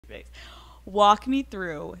face. Walk me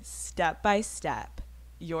through step by step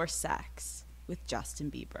your sex with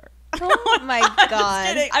Justin Bieber. Oh my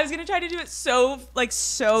God. I was gonna try to do it so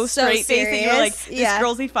straight face that you're like, this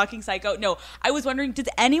girl's a fucking psycho. No, I was wondering, did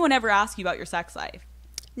anyone ever ask you about your sex life?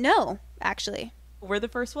 No, actually. We're the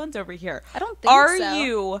first ones over here. I don't think so. Are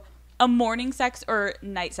you a morning sex or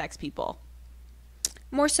night sex people?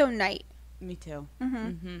 More so night. Me too.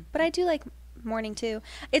 But I do like morning too.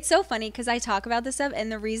 It's so funny because I talk about this stuff,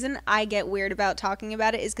 and the reason I get weird about talking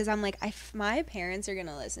about it is because I'm like, my parents are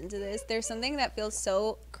gonna listen to this. There's something that feels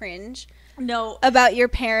so cringe about your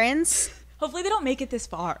parents. Hopefully they don't make it this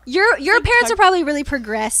far. Your parents are probably really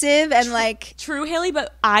progressive and like true, Hailey,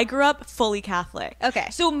 but I grew up fully Catholic. Okay,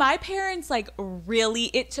 so my parents like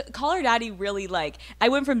really call her daddy really like I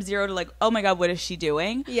went from 0 to like, oh my God, what is she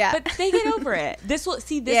doing? Yeah, but they get over it. This will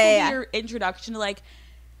be your introduction to like.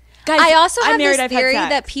 Guys, I also have this theory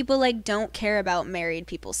that people like don't care about married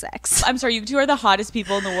people's sex. I'm sorry, you two are the hottest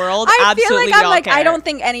people in the world. I feel like I'm like, I don't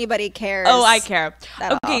think anybody cares. Oh, I care.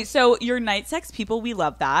 Okay, so your night sex people, we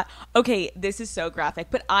love that. Okay, this is so graphic,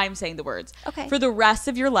 but I'm saying the words. Okay. For the rest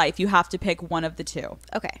of your life, you have to pick one of the two.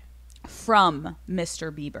 Okay. From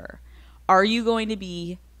Mr. Bieber, are you going to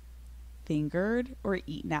be fingered or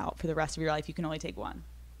eaten out for the rest of your life? You can only take one.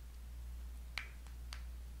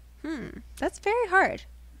 That's very hard.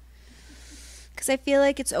 Because I feel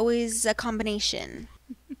like it's always a combination.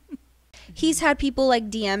 He's had people like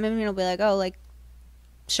DM him and he'll be like, oh, like,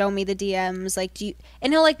 show me the DMs. Like,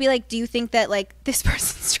 and he'll like be like, do you think that like this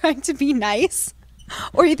person's trying to be nice?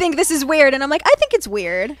 Or you think this is weird? And I'm like, I think it's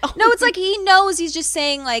weird. Oh, no, it's like he knows. He's just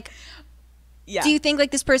saying like, do you think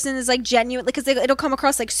like this person is like genuine? Because it'll come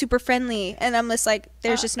across like super friendly. And I'm just like,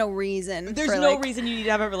 there's just no reason. There's no reason you need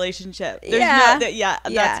to have a relationship.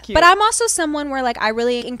 That's cute. But I'm also someone where like I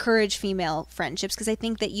really encourage female friendships because I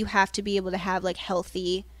think that you have to be able to have like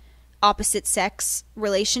healthy opposite sex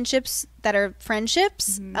relationships that are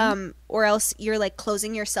friendships, or else you're like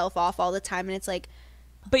closing yourself off all the time, and it's like.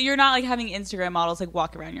 But you're not like having Instagram models like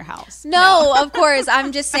walk around your house. No, of course.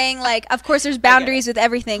 I'm just saying like, of course there's boundaries with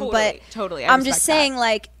everything, but I'm just saying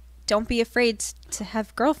like, don't be afraid to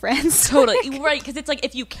have girlfriends. Totally. Right. Because it's like,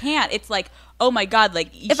 if you can't, it's like, oh my God. Like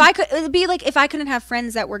it'd be like if I couldn't have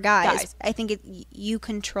friends that were guys. I think you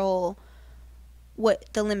control what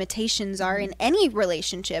the limitations are in any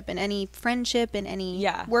relationship, in any friendship, in any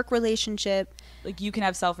work relationship. Like you can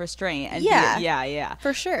have self-restraint. And yeah,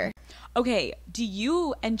 for sure. Okay, do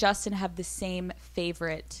you and Justin have the same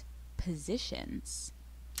favorite positions?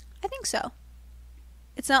 I think so.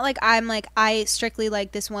 It's not like I'm like, I strictly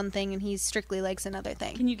like this one thing and he strictly likes another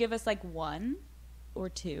thing. Can you give us like 1 or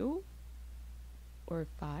 2 or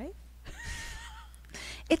 5?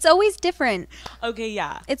 It's always different. Okay,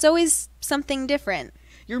 yeah. It's always something different.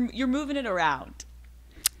 You're moving it around.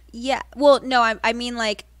 Yeah. Well, no, I mean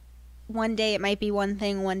like, one day it might be one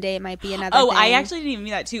thing, one day it might be another thing. Oh, I actually didn't even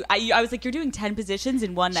mean that too. I was like, you're doing 10 positions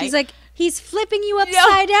in one night. She's like, he's flipping you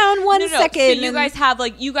upside down one second. So you guys have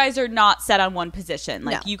like, you guys are not set on one position.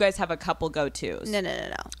 Like you guys have a couple go-tos. No.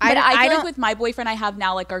 But I feel like with my boyfriend, I have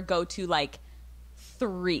now like our go-to like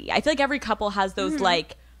 3. I feel like every couple has those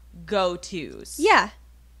like go-tos. Yeah.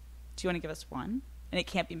 Do you want to give us one? And it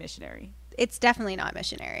can't be missionary. It's definitely not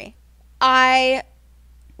missionary. I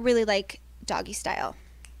really like doggy style.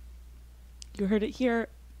 You heard it here.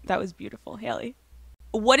 That was beautiful, Hailey.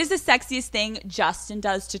 What is the sexiest thing Justin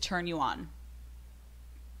does to turn you on?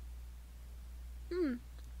 You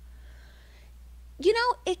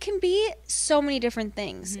know, it can be so many different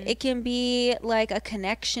things. It can be like a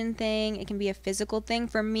connection thing. It can be a physical thing.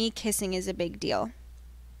 For me, kissing is a big deal.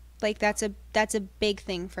 Like that's a big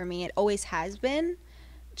thing for me. It always has been,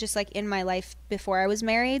 just like in my life before I was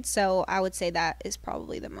married. So I would say that is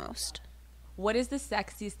probably the most. What is the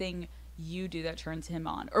sexiest thing you do that turns him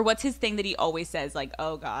on? Or what's his thing that he always says like,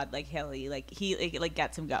 oh God, like Hailey, like he like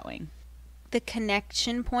gets him going? The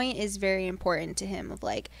connection point is very important to him, of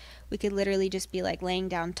like we could literally just be like laying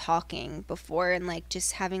down talking before and like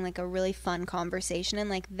just having like a really fun conversation, and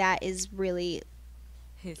like that is really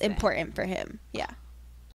important for him. Yeah.